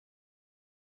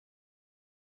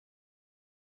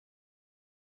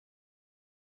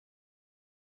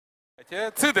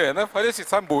Цыденов Алексей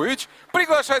Самбуевич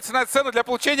приглашается на сцену для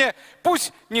получения,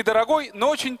 пусть недорогой, но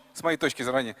очень, с моей точки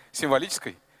зрения,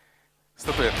 символической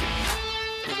статуэтки.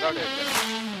 Поздравляю.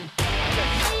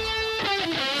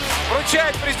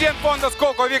 Вручает президент фонда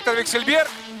Сколково Виктор Виксельберг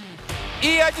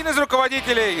и один из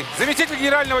руководителей, заместитель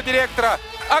генерального директора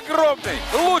огромной,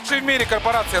 лучшей в мире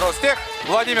корпорации Ростех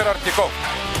Владимир Артиков.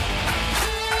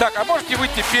 Так, а можете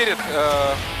выйти перед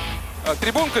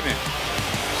трибунками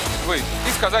вы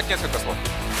и сказать несколько слов?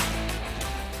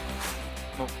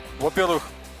 Ну, во-первых,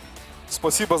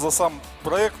 спасибо за сам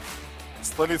проект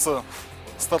 «Столица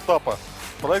стартапа».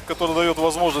 Проект, который дает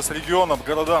возможность регионам,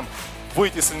 городам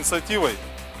выйти с инициативой,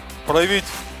 проявить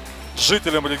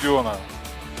жителям региона,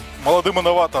 молодым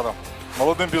инноваторам,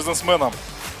 молодым бизнесменам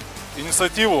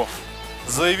инициативу,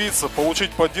 заявиться,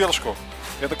 получить поддержку.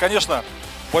 Это, конечно,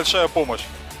 большая помощь.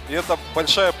 И это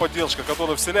большая поддержка,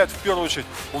 которая вселяет в первую очередь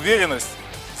уверенность,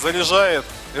 заряжает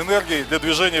энергией для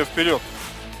движения вперед.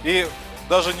 И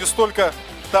даже не столько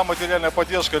та материальная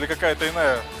поддержка или какая-то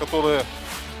иная, которая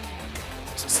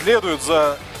следует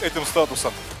за этим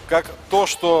статусом, как то,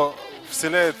 что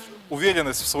вселяет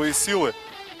уверенность в свои силы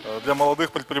для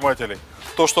молодых предпринимателей.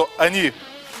 То, что они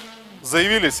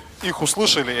заявились, их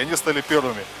услышали, и они стали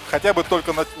первыми. Хотя бы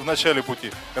только в начале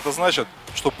пути. Это значит,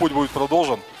 что путь будет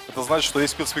продолжен. Это значит, что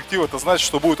есть перспектива. Это значит,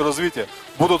 что будет развитие.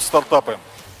 Будут стартапы.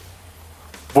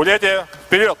 Бурятия,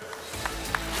 вперед!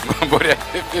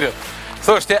 Бурятия, вперед!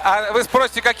 Слушайте, а вы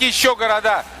спросите, какие еще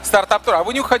города стартап-тура? А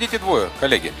вы не уходите двое,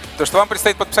 коллеги. Потому что вам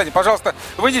предстоит подписание. Пожалуйста,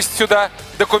 вынесите сюда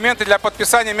документы для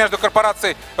подписания между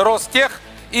корпорацией Ростех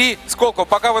и Сколково.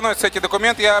 Пока выносятся эти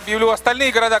документы, я объявлю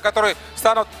остальные города, которые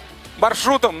станут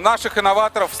маршрутом наших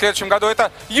инноваторов в следующем году.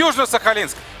 Это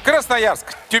Южно-Сахалинск, Красноярск,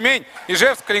 Тюмень,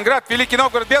 Ижевск, Калининград, Великий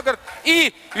Новгород, Белгород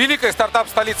и великая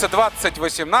стартап-столица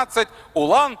 2018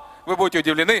 Улан. Вы будете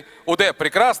удивлены. Удэ –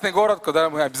 прекрасный город, куда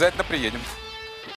мы обязательно приедем.